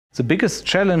The biggest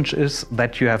challenge is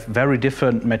that you have very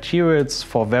different materials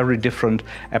for very different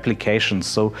applications.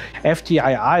 So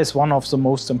FTIR is one of the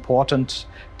most important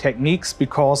techniques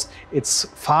because it's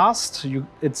fast,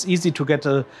 it's easy to get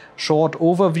a short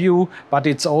overview, but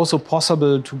it's also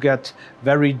possible to get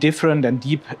very different and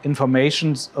deep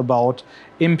information about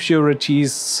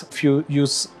impurities. If you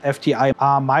use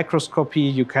FTIR microscopy,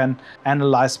 you can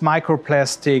analyze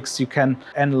microplastics, you can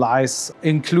analyze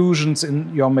inclusions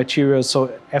in your material.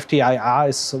 So FTIR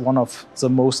is one of the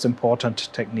most important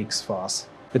techniques for us.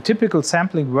 The typical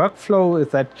sampling workflow is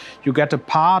that you get a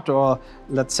part or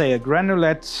let's say a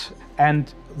granulate,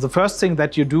 and the first thing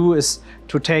that you do is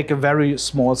to take a very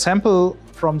small sample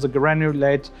from the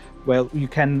granulate. Well, you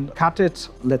can cut it,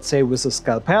 let's say with a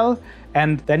scalpel,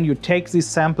 and then you take this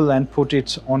sample and put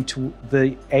it onto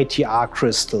the ATR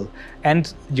crystal,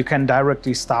 and you can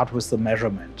directly start with the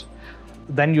measurement.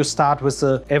 Then you start with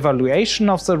the evaluation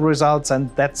of the results, and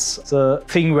that's the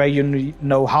thing where you need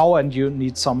know-how and you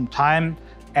need some time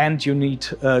and you need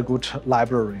good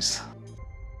libraries.